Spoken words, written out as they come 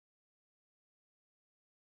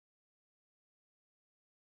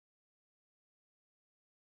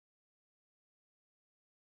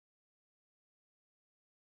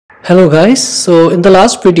Hello guys, so in the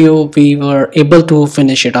last video we were able to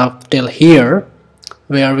finish it up till here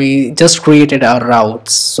where we just created our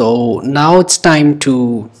routes. So now it's time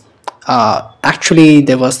to actually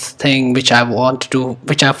there was a thing which I want to do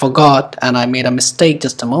which I forgot and I made a mistake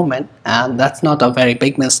just a moment, and that's not a very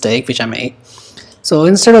big mistake which I made. So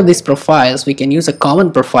instead of these profiles we can use a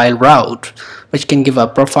common profile route which can give a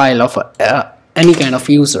profile of any kind of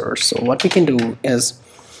user. So what we can do is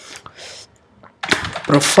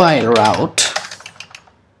profile route.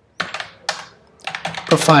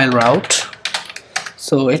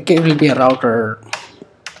 So it will be a router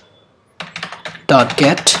dot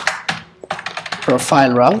get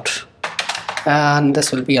profile route, and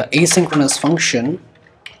this will be an asynchronous function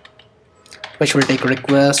which will take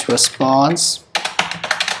request response.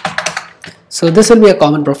 So this will be a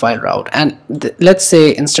common profile route, and let's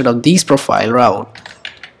say instead of these profile route,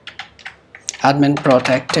 admin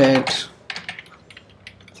protected,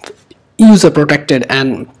 user protected,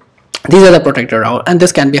 and these are the protected route, and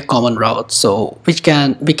this can be a common route, so we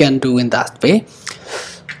can do in that way.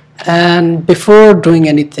 And before doing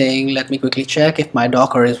anything, let me quickly check if my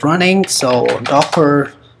Docker is running. So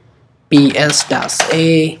docker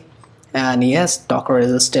ps-a, and yes, Docker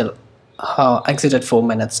is still exited 4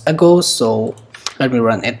 minutes ago, so let me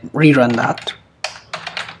rerun that.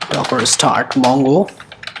 Docker start Mongo.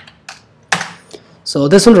 So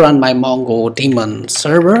this will run my Mongo daemon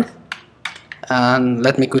server, and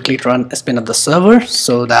let me quickly spin up the server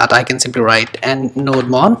so that I can simply write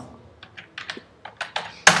nodemon,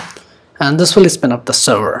 and this will spin up the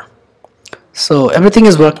server. So everything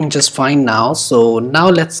is working just fine now. So now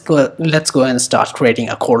let's go and start creating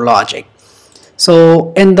a core logic.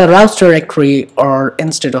 So in the routes directory, or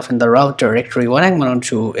instead of in the route directory, what I'm going to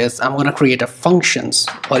do is I'm going to create a functions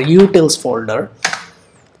or utils folder,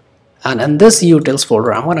 and in this utils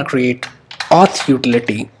folder I'm going to create auth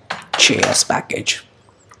utility JS package.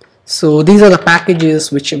 So these are the packages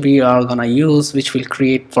which we are gonna use, which we'll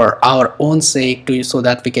create for our own sake so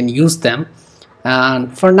that we can use them.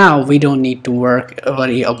 And for now we don't need to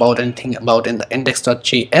worry about anything about in the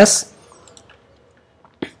index.js.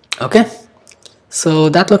 Okay, so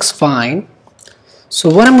that looks fine. So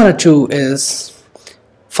what I'm gonna do is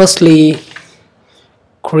firstly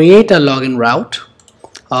create a login route.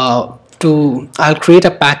 I'll create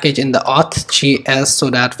a package in the auth.js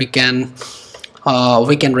so that we can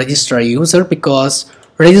register a user, because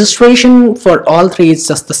registration for all three is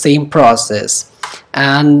just the same process,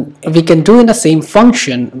 and we can do in the same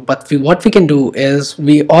function. But what we can do is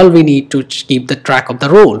we need to keep the track of the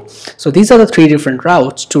role. So these are the three different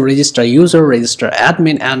routes to register user, register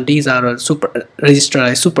admin, and these are register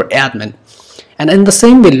a super admin. And in the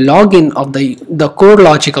same way, login of the core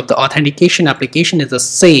logic of the authentication application is the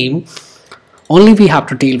same, only we have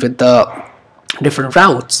to deal with the different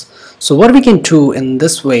routes. So what we can do in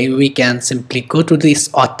this way, we can simply go to this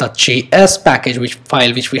auth.js package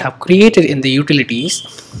which we have created in the utilities.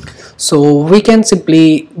 So we can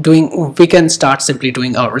start simply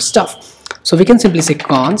doing our stuff. So we can simply say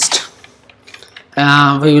const,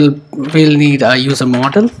 we'll need a user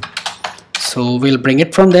model, so we'll bring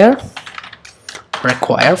it from there,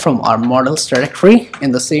 require from our models directory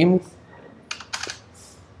in the same,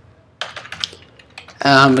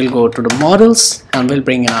 and we'll go to the models and we'll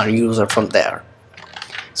bring in our user from there.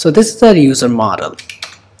 So this is the user model.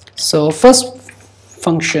 So first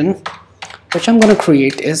function which I'm going to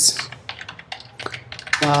create is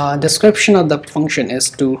description of the function is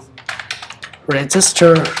to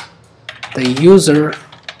register the user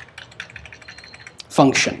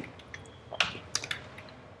function.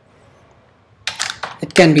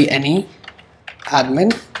 It can be any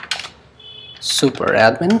admin, super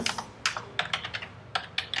admin,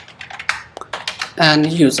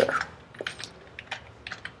 and user.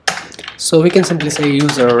 So we can simply say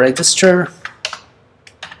user register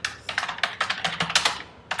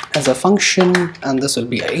as a function, and this will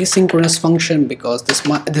be an asynchronous function because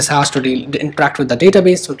this has to interact with the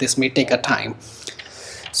database, so this may take a time.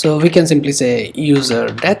 So we can simply say user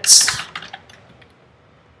deaths,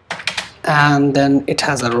 and then it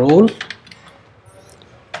has a role,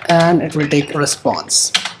 and it will take a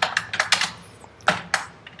response.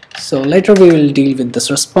 So later we will deal with this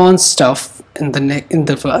response stuff in the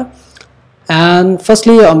and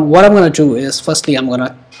firstly what I'm going to do is firstly I'm going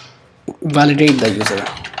to validate the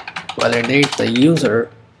user.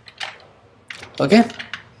 Okay,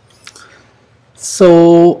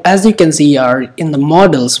 so as you can see, in the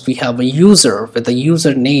models we have a user with the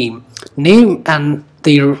user name and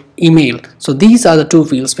their email. So these are the two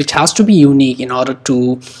fields which has to be unique in order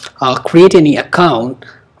to create any account,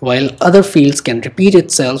 while other fields can repeat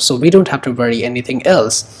itself, so we don't have to worry anything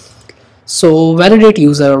else. So validate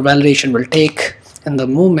user validation will take in the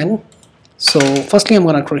moment. So firstly I'm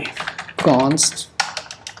gonna create const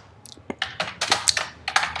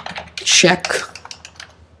check,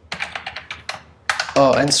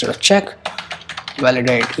 instead of check,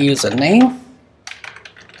 validate username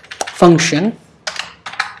function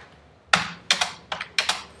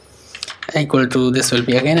equal to, this will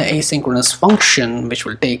be again an asynchronous function which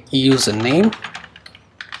will take username.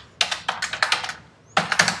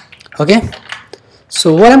 Okay,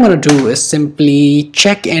 so what I'm going to do is simply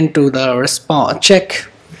check into the response, check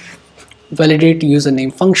validate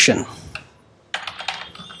username function.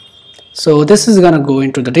 So this is going to go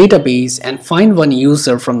into the database and find one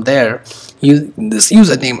user from there, this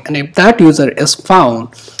username, and if that user is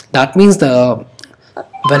found, that means the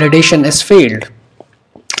validation is failed.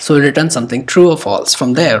 So it returns something true or false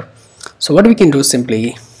from there. So what we can do is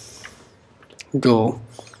simply go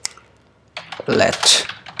let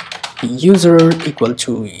user equal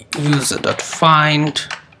to user.find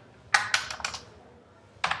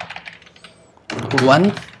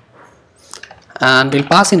 1, and we'll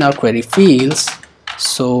pass in our query fields.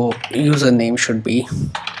 So username should be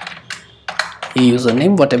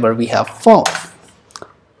username, whatever we have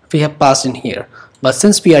passed in here. But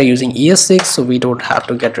since we are using ES6, so we don't have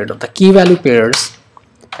to get rid of the key value pairs.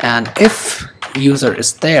 And if user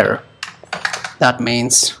is there, that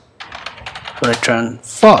means return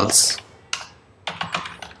false.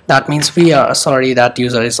 That means we are sorry, that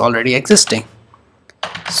user is already existing.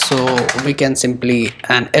 So we can simply,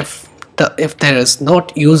 and if there is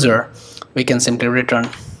not user, we can simply return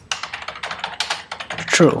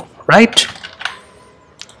true, right?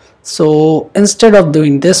 So instead of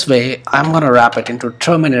doing this way, I'm gonna wrap it into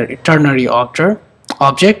ternary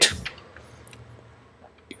object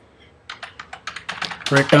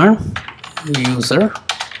return user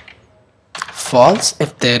false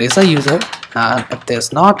if there is a user, and if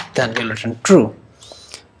there's not, then we'll return true.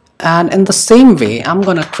 And in the same way, I'm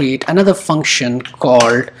gonna create another function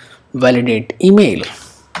called validate email,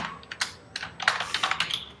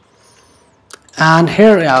 and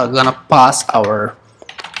here we are gonna pass our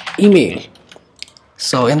email.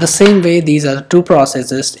 So in the same way, these are the two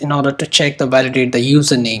processes in order to check the validate the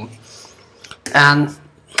username, and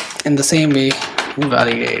in the same way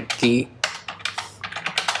validate the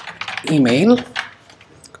email.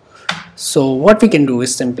 So what we can do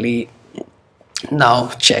is simply now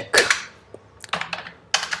check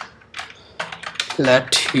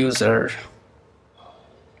let user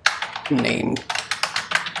name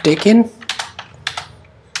taken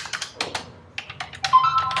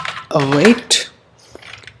await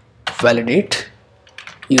validate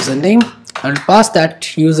username, and pass that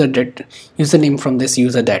username from this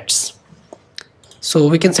user debts. So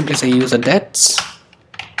we can simply say user debts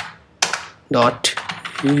dot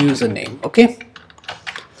username. Okay,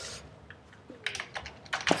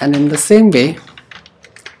 and in the same way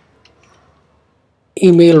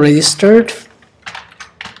email registered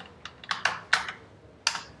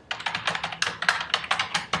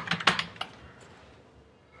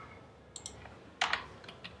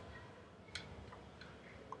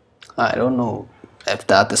I don't know if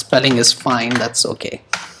the spelling is fine, that's okay.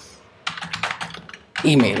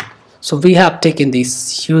 Email. So we have taken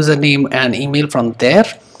this username and email from there,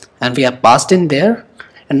 and we have passed in there,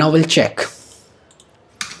 and now we'll check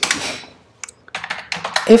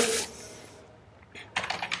if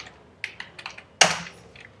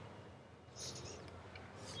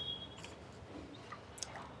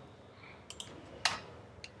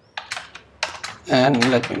and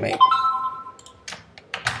let me make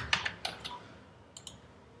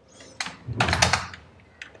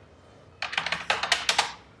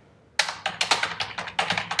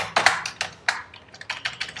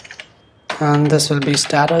and this will be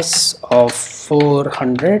status of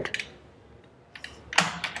 400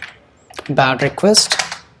 bad request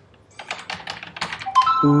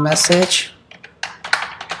message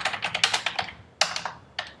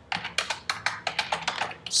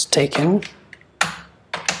is taken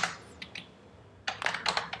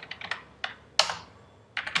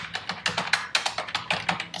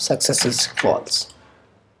success is false,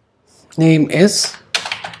 name is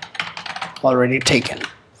already taken.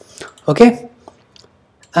 Okay,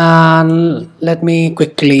 and let me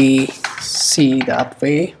quickly see that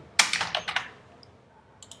way.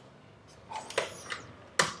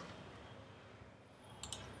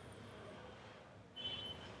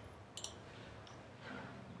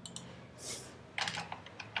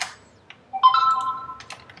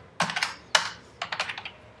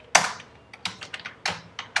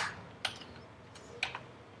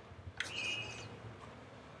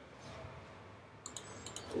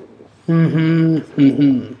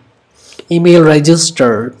 email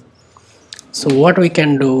registered. So what we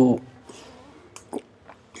can do,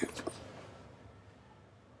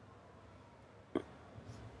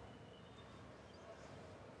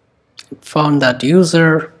 found that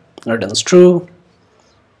user, returns true.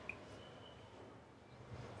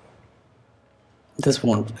 This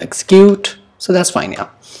won't execute, so that's fine. Yeah,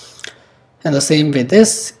 and the same with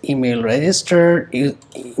this, email registered,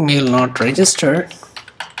 email not registered.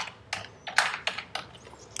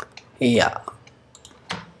 Yeah,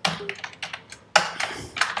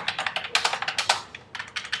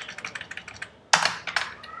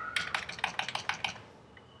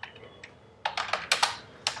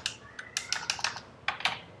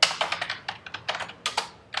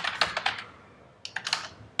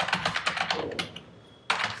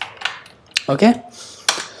 okay.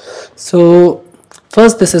 So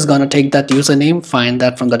first this is going to take that username, find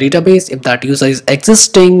that from the database. If that user is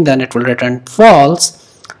existing, then it will return false.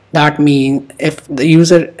 That means if the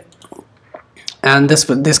user, and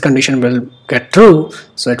this condition will get true,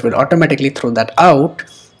 so it will automatically throw that out.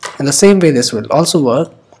 In the same way this will also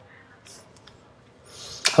work.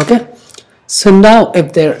 Okay, so now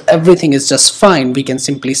if everything is just fine, we can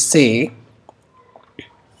simply say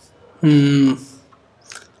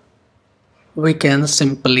we can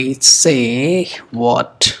simply say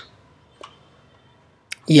what,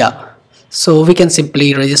 yeah, so we can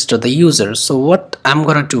simply register the user. So what I'm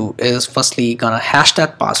gonna do is firstly gonna hash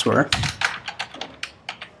that password,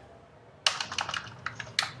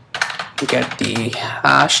 get the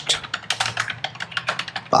hashed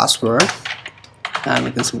password, and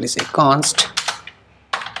we can simply say const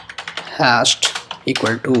hashed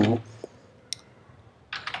equal to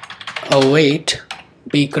await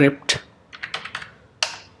bcrypt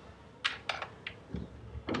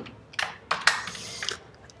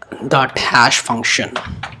dot hash function,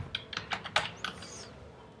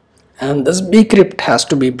 and this bcrypt has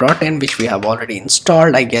to be brought in, which we have already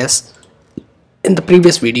installed, I guess, in the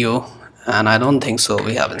previous video, and I don't think so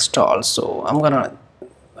we have installed. So I'm gonna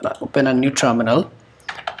open a new terminal,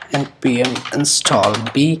 npm install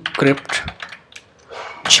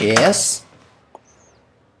bcrypt.js,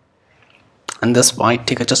 and this might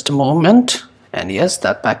take just a moment. And yes,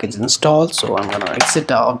 that package is installed, so I'm gonna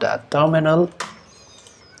exit out that terminal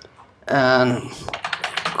and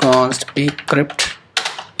const bcrypt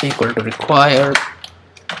equal to require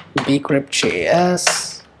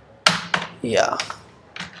bcrypt.js. Yeah,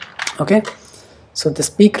 okay, so this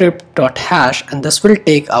bcrypt.hash, and this will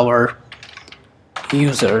take our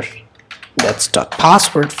user, that's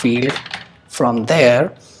 .password field, from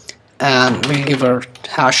there, and we'll give a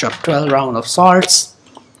hash of 12 round of salts.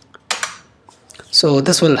 So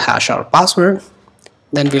this will hash our password.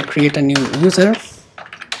 Then we'll create a new user,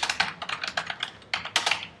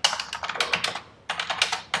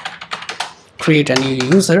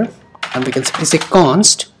 and we can simply say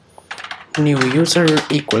const new user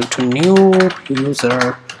equal to new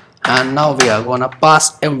user, and now we are gonna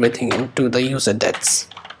pass everything into the user dets.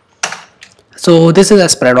 So this is a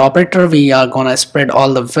spread operator. We are gonna spread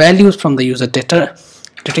all the values from the user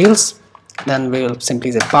details. Then we will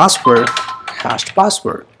simply say password hashed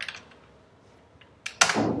password.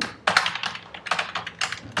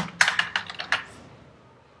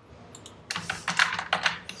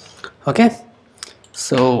 Okay,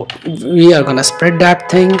 so we are gonna spread that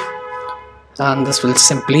thing, and this will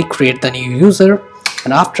simply create the new user.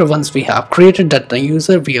 And after, once we have created that the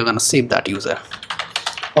user, we are gonna save that user.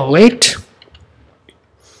 Await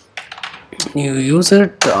new user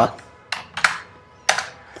dot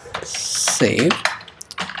save.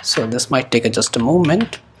 So this might take just a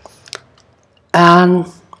moment, and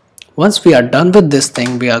once we are done with this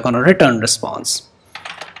thing, we are going to return response.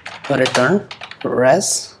 Return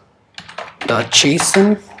res.json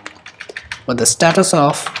with the status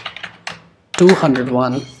of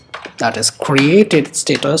 201, that is created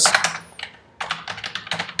status.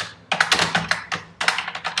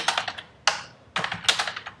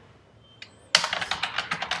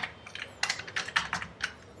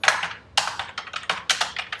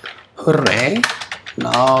 Hooray,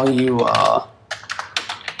 now you are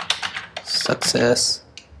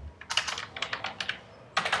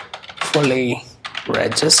successfully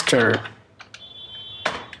registered.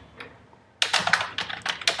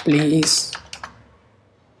 Please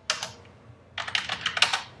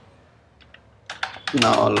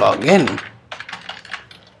now log in,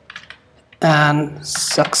 and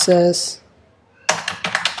success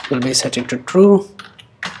will be set to true.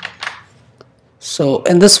 So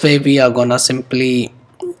in this way we are gonna simply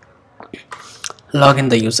log in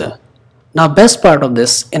the user. Now best part of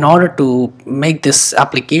this, in order to make this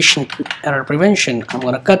application error prevention, I'm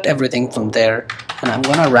going to cut everything from there and I'm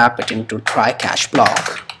going to wrap it into try catch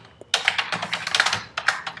block.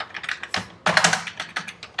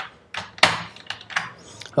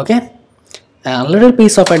 Okay, and a little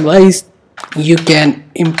piece of advice, you can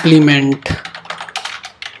implement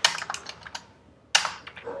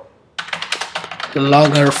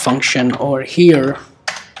logger function over here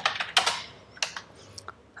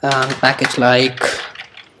and package like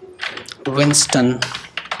Winston,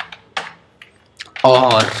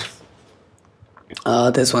 or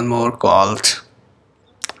there's one more called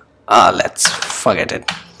let's forget it.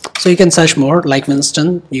 So you can search more like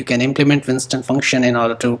Winston. You can implement Winston function in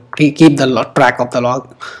order to keep the track of the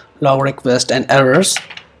log request and errors.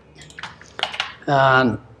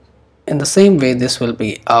 And in the same way, this will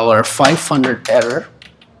be our 500 error.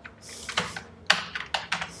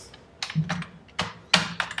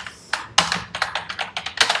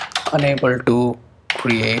 Unable to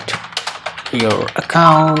create your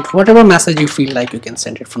account. Whatever message you feel like, you can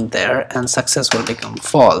send it from there and success will become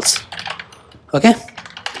false. Okay,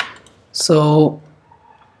 so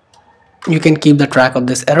you can keep the track of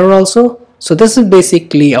this error also. So this is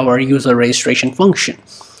basically our user registration function.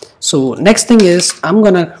 So next thing is I'm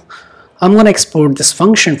gonna export this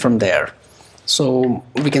function from there. So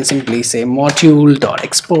we can simply say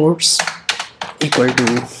module.exports equal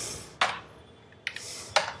to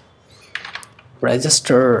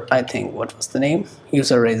register, I think, what was the name?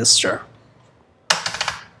 User register.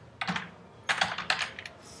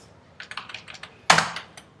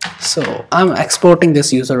 So I'm exporting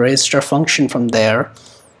this user register function from there.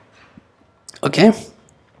 Okay,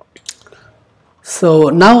 so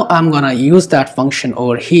now I'm gonna use that function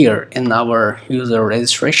over here in our user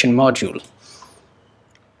registration module.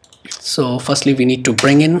 So firstly we need to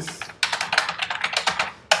bring in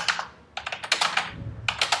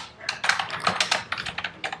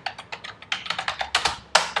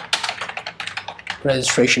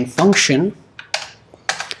registration function,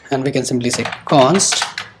 and we can simply say const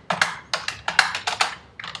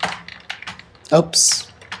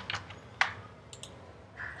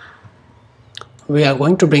we are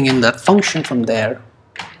going to bring in that function from there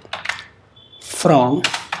from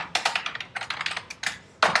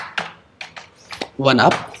one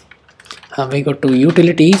up, and we go to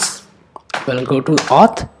utilities, we'll go to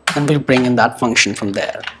auth and we'll bring in that function from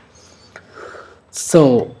there.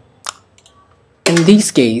 So in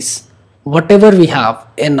this case, whatever we have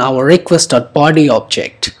in our request.body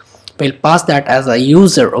object, we'll pass that as a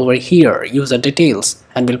user over here, user details,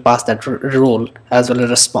 and we'll pass that role as well as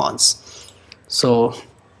response. So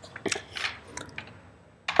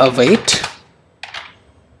await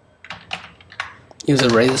user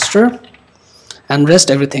register, and rest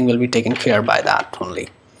everything will be taken care by that only.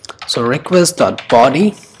 So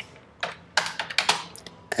request.body,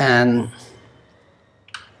 and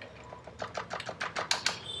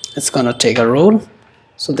it's gonna take a role.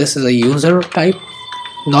 So this is a user type,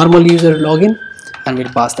 normal user login, and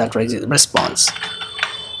we'll pass that response.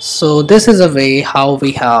 So this is a way how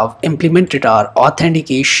we have implemented our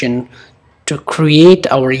authentication to create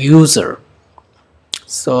our user.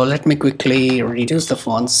 So let me quickly reduce the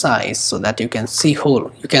font size so that you can see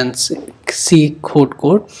code.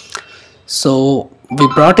 So we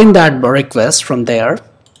brought in that request from there,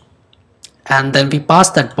 and then we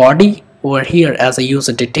passed that body over here as a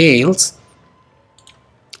user details,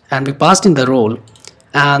 and we passed in the role,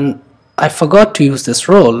 and I forgot to use this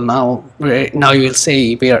role. Now you will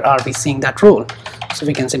say, where are we seeing that role? So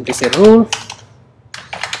we can simply say role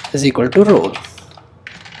is equal to role.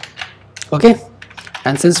 Okay,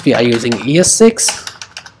 and since we are using ES6,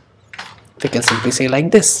 we can simply say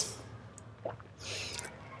like this.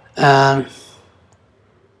 And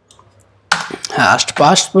hashed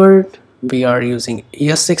password, we are using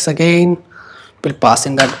ES6 again. We'll pass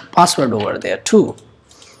in that password over there too.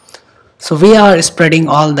 So we are spreading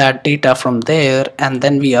all that data from there, and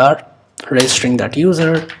then we are registering that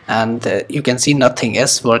user, and you can see nothing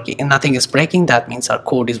is working and nothing is breaking. That means our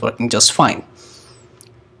code is working just fine.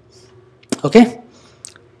 Okay,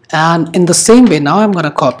 and in the same way, now I'm going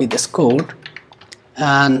to copy this code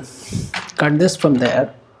and cut this from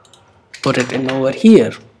there, put it in over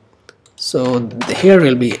here. So here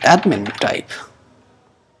will be admin type,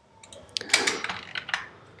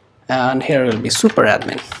 and here will be super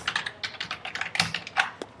admin.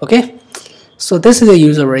 Okay, so this is a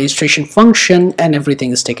user registration function, and everything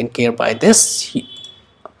is taken care by this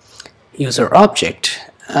user object.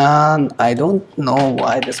 And I don't know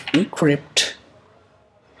why this bcrypt.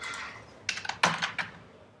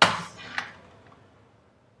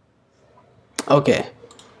 Okay,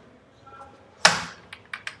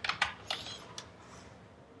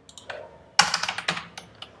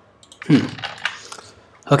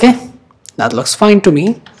 Okay, that looks fine to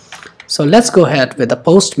me. So let's go ahead with the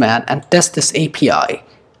Postman and test this API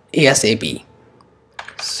ASAP.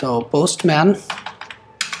 So Postman,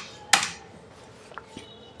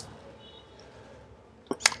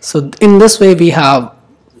 so in this way we have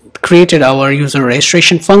created our user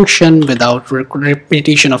registration function without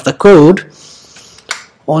repetition of the code.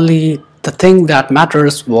 Only the thing that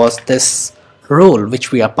matters was this role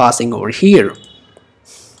which we are passing over here.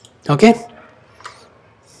 Okay,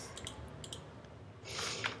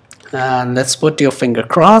 and let's put your finger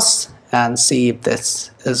crossed and see if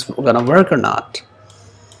this is gonna work or not.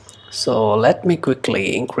 So let me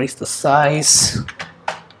quickly increase the size,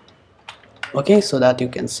 okay, so that you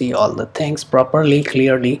can see all the things properly,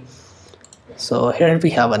 clearly. So here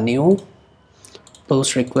we have a new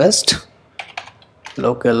post request,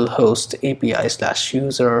 localhost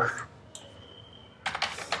API/user.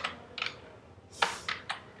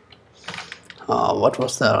 What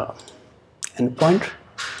was the endpoint?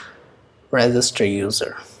 Register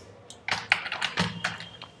user.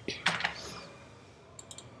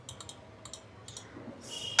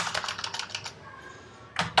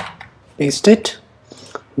 Paste it.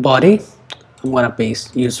 Body, I'm gonna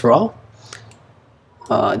paste use raw.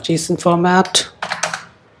 JSON format.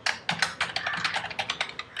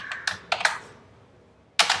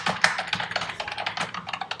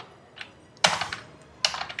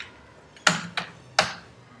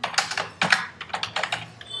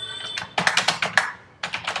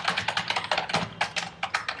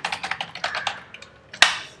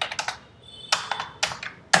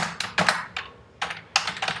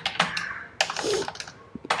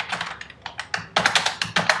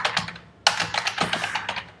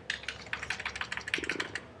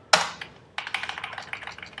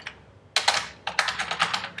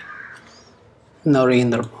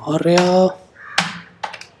 Narendra Maurya.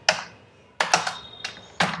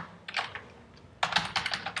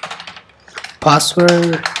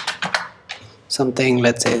 Password, something,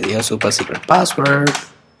 let's say your super secret password,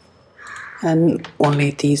 and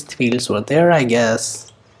only these fields were there, I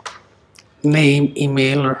guess. Name,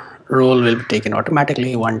 email, role will be taken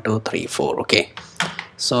automatically, 1 2 3 4. Okay,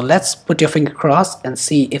 so let's put your finger crossed and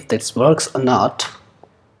see if this works or not.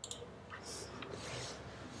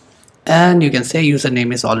 And you can say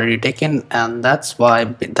username is already taken, and that's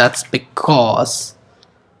because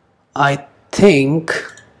I think,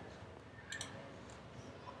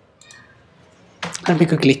 let me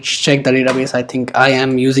quickly check the database. I think I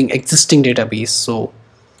am using existing database. So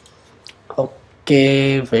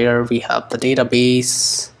okay, where we have the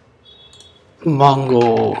database,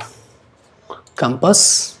 Mongo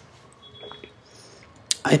Compass.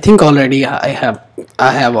 I think already I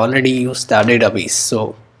have already used that database.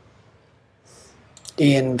 So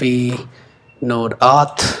env node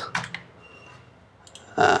auth,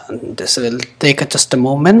 and this will take just a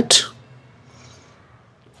moment.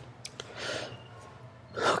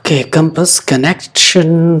 Okay, Compass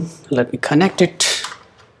connection, let me connect it.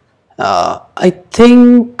 I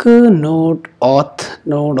think node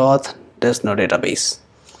auth, there's no database,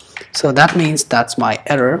 so that means that's my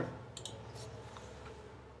error.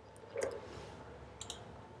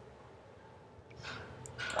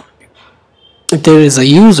 If there is a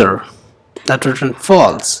user, that return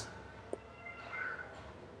false.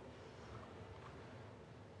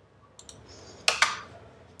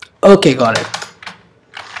 Okay, got it.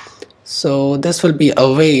 So this will be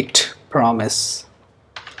await promise,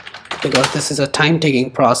 because this is a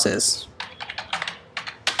time-taking process.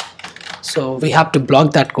 So we have to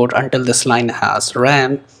block that code until this line has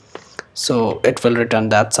ran, so it will return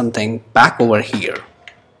that something back over here.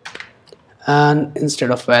 And instead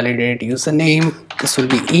of validate username, this will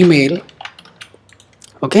be email.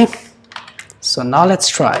 Okay, so now let's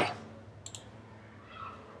try.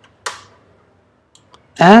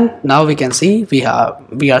 And now we can see we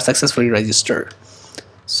are successfully registered.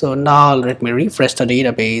 So now let me refresh the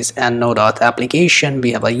database and node auth application.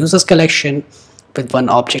 We have a users collection with one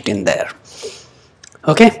object in there.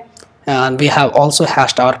 Okay, and we have also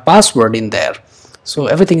hashed our password in there. So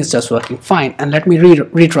everything is just working fine. And let me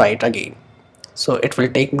retry it again. So it will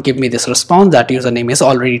give me this response that username is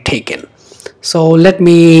already taken. So let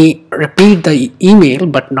me repeat the email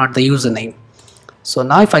but not the username. So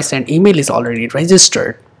now if I send email is already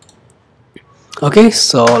registered. Okay,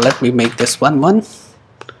 so let me make this 1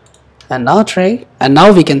 and now try, and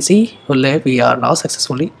now we can see we are now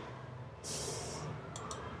successfully.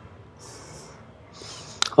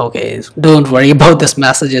 Okay, don't worry about this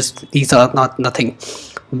messages, these are nothing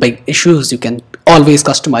big issues, you can always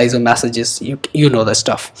customize your messages. You know the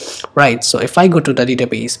stuff, right? So if I go to the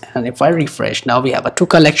database and if I refresh, now we have two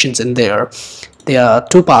collections in there. There are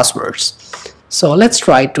two passwords. So let's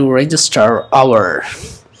try to register our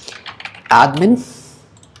admin,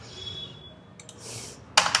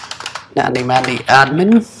 Mandy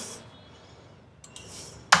admin,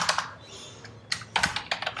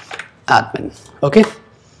 okay.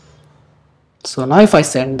 So now if I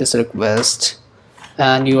send this request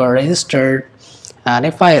and you are registered, and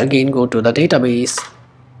if I again go to the database,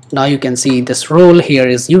 now you can see this role here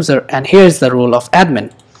is user and here is the role of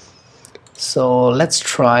admin. So let's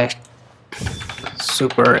try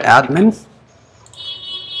super admin,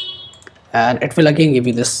 and it will again give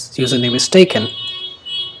you this username is taken,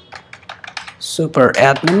 super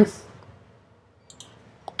admin,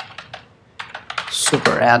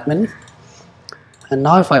 and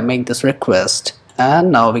now if I make this request,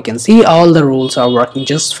 and now we can see all the rules are working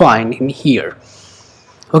just fine in here.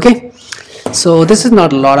 Okay, so this is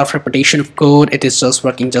not a lot of repetition of code, it is just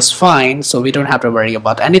working just fine, so we don't have to worry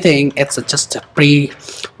about anything. It's just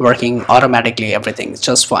pre-working automatically, everything is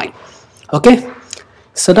just fine. Okay,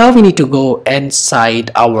 so now we need to go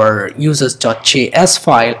inside our users.js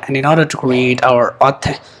file, and in order to create our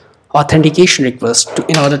authentication request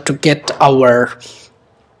in order to get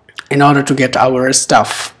our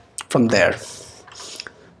stuff from there.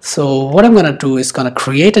 So what I'm gonna do is gonna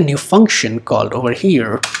create a new function called over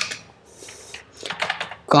here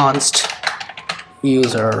const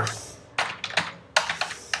user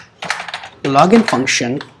login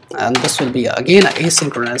function, and this will be again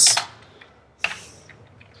asynchronous.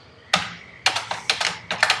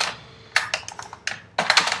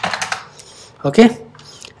 Okay,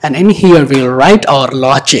 and in here we'll write our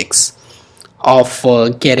logics of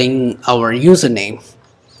getting our username.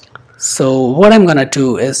 So what I'm gonna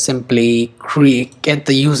do is simply get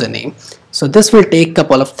the username. So this will take a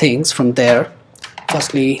couple of things from there.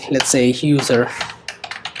 Firstly, let's say user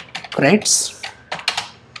credits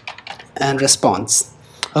and response.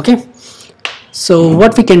 Okay, so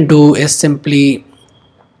what we can do is simply,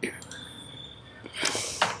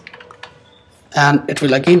 and it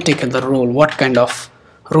will again take the role, what kind of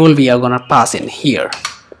role we are gonna pass in here.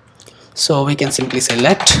 So we can simply say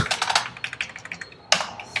let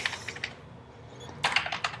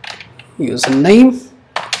username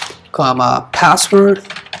comma password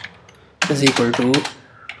is equal to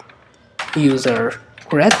user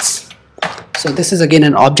creds. So this is again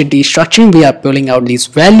an object destructuring. We are pulling out these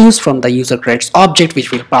values from the user creds object,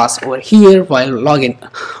 which will pass over here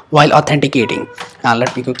while authenticating. And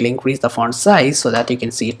let me quickly increase the font size so that you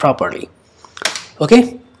can see it properly.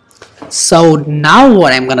 Okay, so now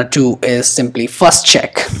what I'm gonna do is simply first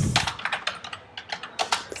check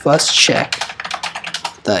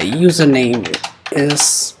the username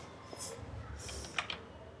is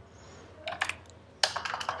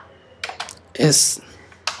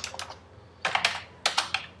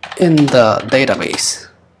in the database.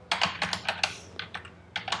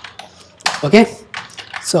 Okay,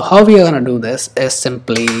 so how we are gonna do this is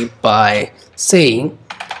simply by saying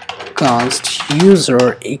const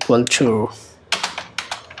user equal to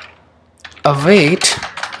await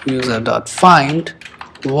user.find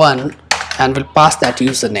one, and we'll pass that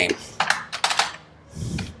username.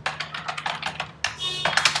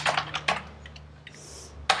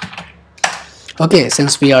 Okay,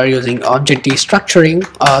 since we are using object destructuring,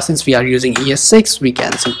 since we are using ES6, we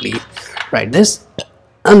can simply write this,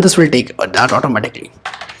 and this will take that automatically.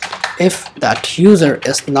 If that user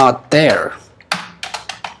is not there,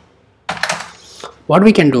 what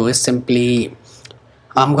we can do is simply,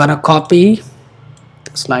 I'm gonna copy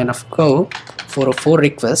this line of code 404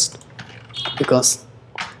 request, because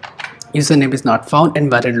username is not found,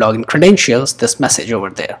 invalid login credentials, this message over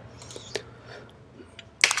there.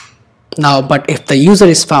 Now, but if the user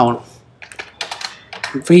is found,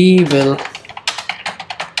 we will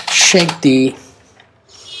check the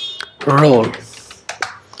role.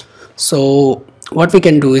 So what we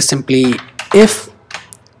can do is simply if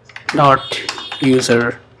dot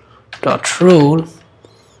user dot role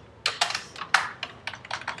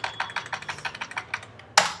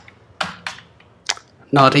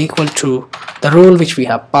not equal to the role which we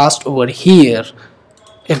have passed over here.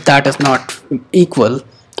 If that is not equal,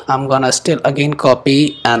 I'm gonna still again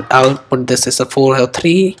copy, and I'll put this as a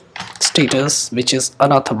 403 status, which is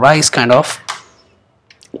unauthorized kind of.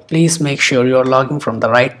 Please make sure you're logging from the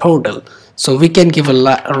right portal. So we can give a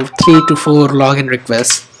 3 to 4 login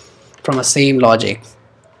requests from the same logic.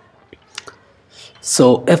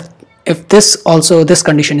 So if this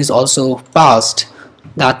condition is also passed,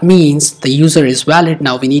 that means the user is valid.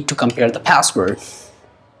 Now we need to compare the password.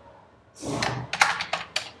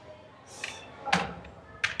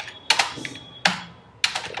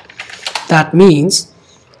 That means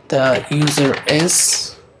the user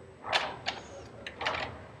is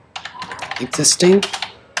existing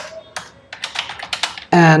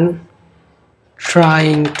and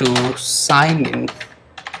trying to sign in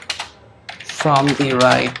from the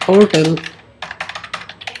right portal.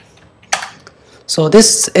 So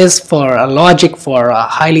this is for a logic for a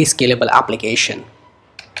highly scalable application.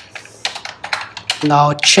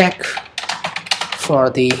 Now check for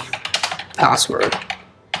the password.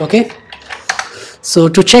 Okay, so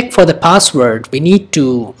to check for the password, we need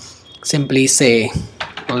to simply say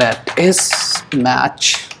let is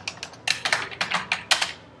match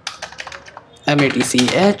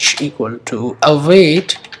match equal to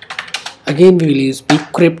await. Again we will use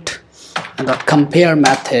bcrypt and the compare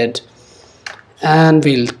method, and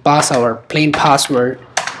we'll pass our plain password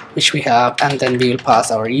which we have, and then we will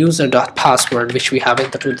pass our user.password which we have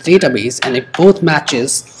into the database, and if both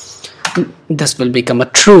matches, this will become a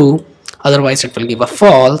true, otherwise it will give a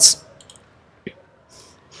false.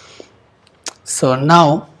 So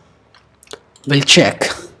now we'll check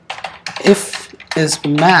if is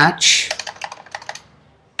match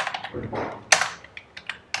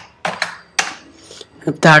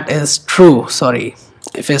if that is true,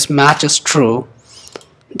 if is match is true,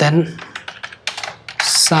 then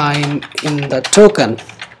sign in the token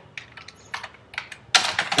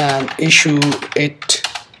and issue it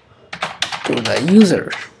to the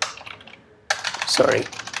user.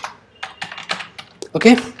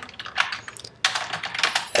 Okay,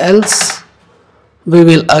 else we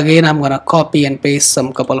will again, I'm gonna copy and paste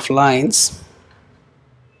some couple of lines.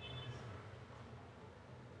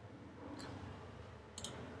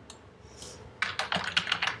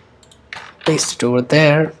 Paste it over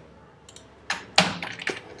there.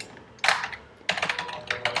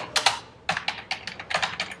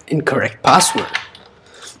 Incorrect password.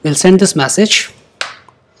 We'll send this message.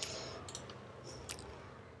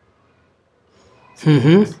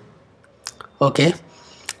 Okay,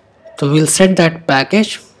 so we'll set that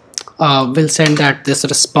package, we'll send that this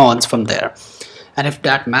response from there, and if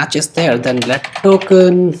that match is there, then let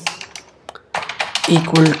token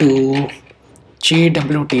equal to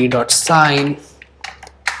JWT.sign,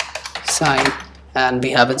 and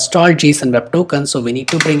we have installed JSON web token, so we need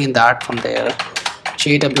to bring in that from there.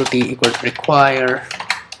 JWT equal to require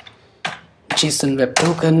JSON web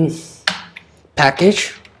token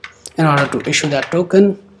package in order to issue that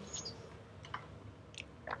token.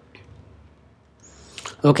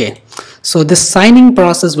 Okay, so this signing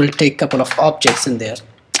process will take a couple of objects in there.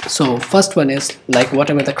 So first one is like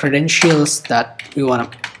whatever the credentials that we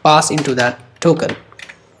want to pass into that token.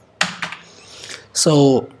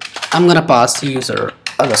 So I'm gonna pass user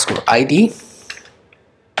underscore ID,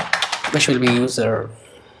 which will be user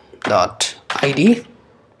dot ID,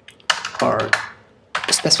 or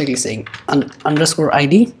specifically saying underscore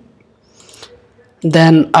ID.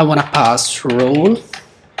 Then I want to pass role,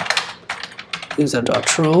 user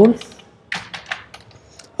dot role.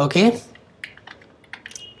 Okay,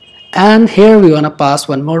 and here we want to pass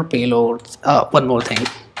one more payload, one more thing,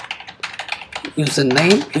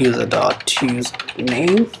 username, user dot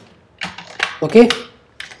username. Okay,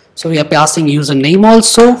 so we are passing username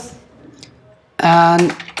also,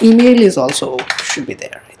 and email is also should be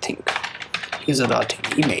there, I think, user dot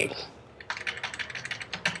email.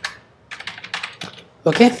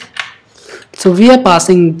 Okay, so we are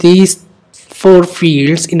passing these 4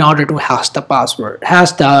 fields in order to hash the password,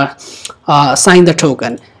 sign the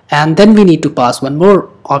token, and then we need to pass one more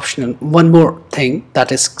thing,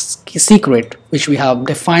 that is secret, which we have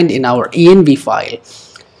defined in our env file.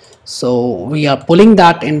 So we are pulling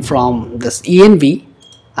that in from this env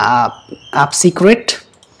app secret.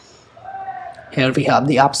 Here we have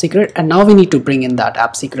the app secret, and now we need to bring in that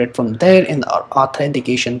app secret from there in the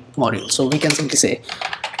authentication module. So we can simply say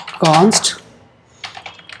const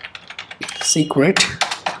secret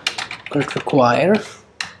require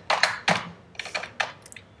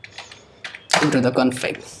into the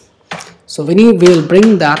config. So we will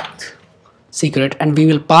bring that secret, and we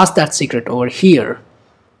will pass that secret over here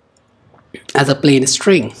as a plain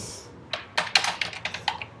string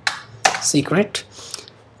secret,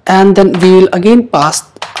 and then we will again pass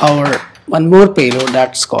our one more payload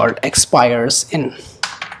that's called expires in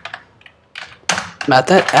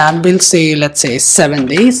method, and we'll say, let's say 7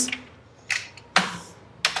 days.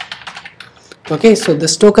 Okay, so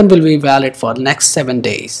this token will be valid for the next 7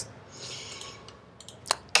 days.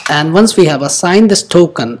 And once we have assigned this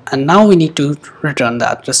token, and now we need to return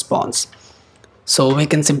that response. So we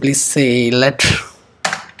can simply say let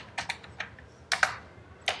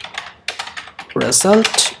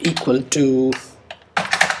result equal to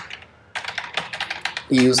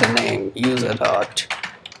username,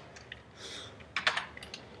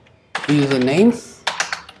 username,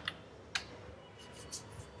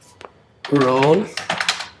 role,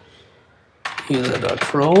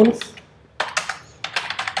 user.role,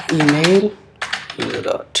 email,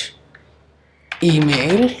 user.email,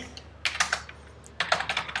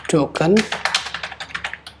 token,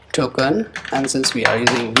 and since we are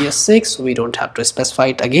using VS6 we don't have to specify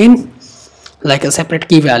it again, like a separate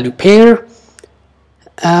key value pair,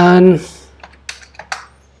 and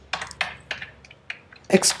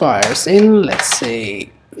expires in, let's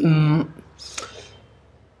say,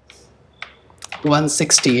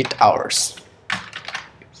 168 hours.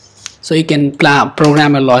 So you can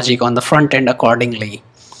program a logic on the front end accordingly,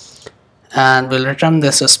 and we'll return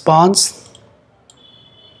this response.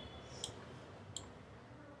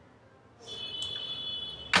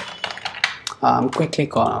 Quickly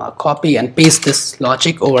copy and paste this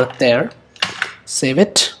logic over there, save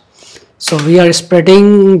it. So we are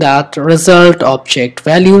spreading that result object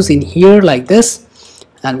values in here like this,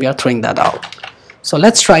 and we are throwing that out. So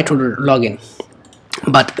let's try to log in,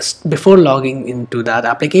 but before logging into that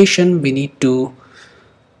application we need to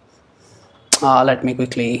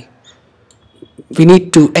we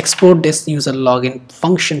need to export this user login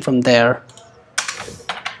function from there.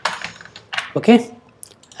 Okay,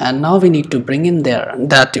 and now we need to bring in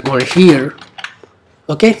that over here.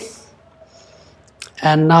 Okay,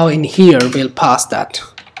 and now in here we'll pass that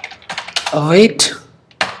await,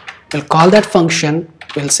 we'll call that function,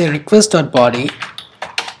 we'll say request.body,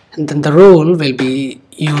 and then the role will be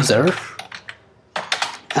user,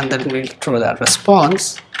 and then we'll throw that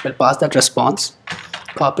response, we'll pass that response,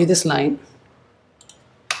 copy this line,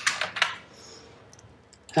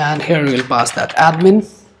 and here we'll pass that admin,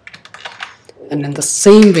 and in the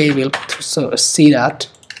same way we'll see that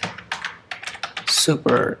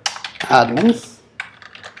super admin.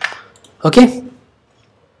 Okay,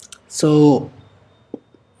 so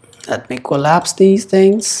let me collapse these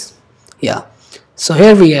things. Yeah, so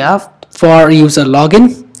here we have for user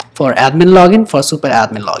login, for admin login, for super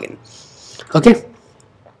admin login. Okay,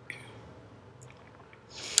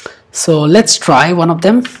 so let's try one of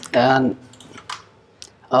them, and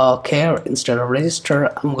okay, instead of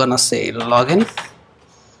register I'm gonna say login,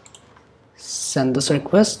 send this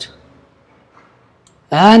request,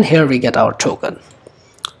 and here we get our token.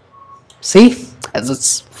 See, as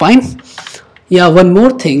it's fine. Yeah, one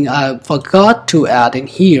more thing I forgot to add in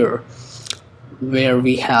here, where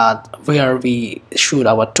we shoot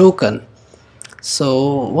our token.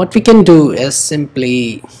 So what we can do is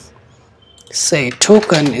simply say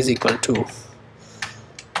token is equal to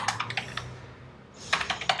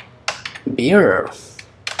bearer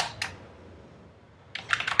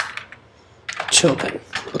token.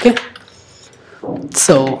 Okay,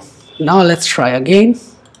 so now let's try again,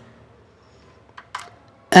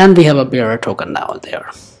 and we have a bearer token now there.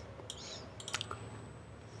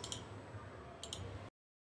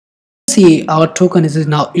 See, our token is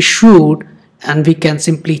now issued, and we can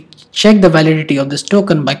simply check the validity of this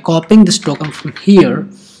token by copying this token from here,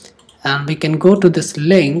 and we can go to this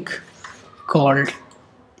link called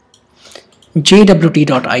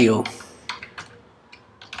JWT.io.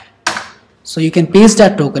 So you can paste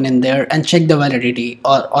that token in there and check the validity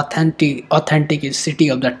or authenticity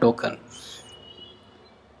of that token.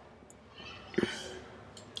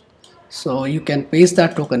 So you can paste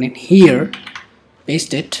that token in here,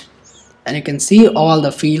 paste it, and you can see all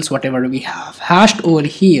the fields whatever we have hashed over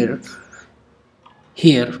here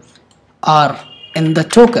are in the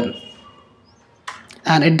token,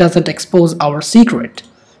 and it doesn't expose our secret.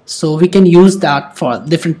 So we can use that for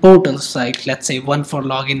different portals, like let's say one for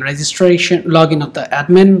login registration, login of the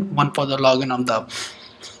admin, one for the login of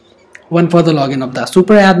the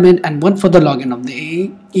super admin, and one for the login of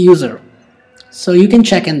the user. So you can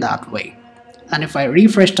check in that way, and if I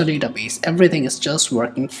refresh the database, everything is just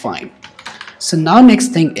working fine. So now next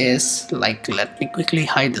thing is, like, let me quickly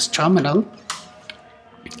hide this terminal.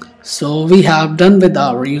 So we have done with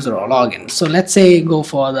our user login. So let's say go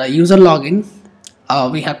for the user login.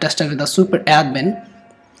 We have tested with the super admin,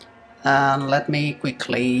 and let me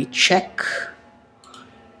quickly check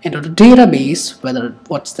into the database whether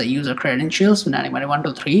what's the user credentials,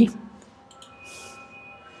 90.123.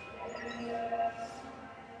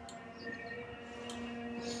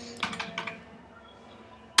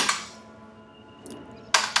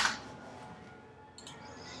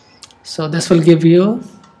 So this will give you,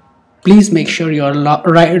 please make sure you're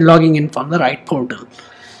logging in from the right portal.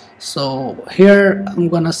 So here I'm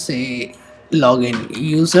gonna say login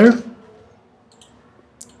user,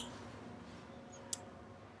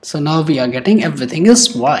 So now we are getting everything is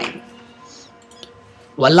fine.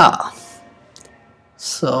 Voila.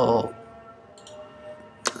 So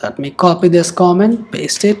let me copy this comment,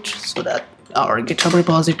 paste it so that our GitHub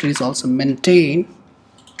repository is also maintained.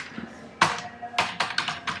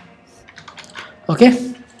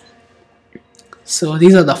 Okay. So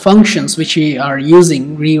these are the functions which we are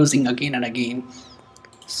reusing again and again.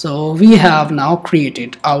 So we have now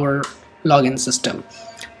created our login system.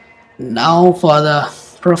 Now for the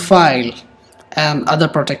profile and other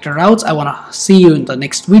protected routes, I want to see you in the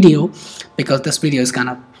next video because this video is kind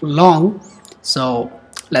of long. So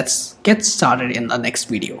let's get started in the next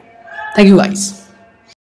video. Thank you guys.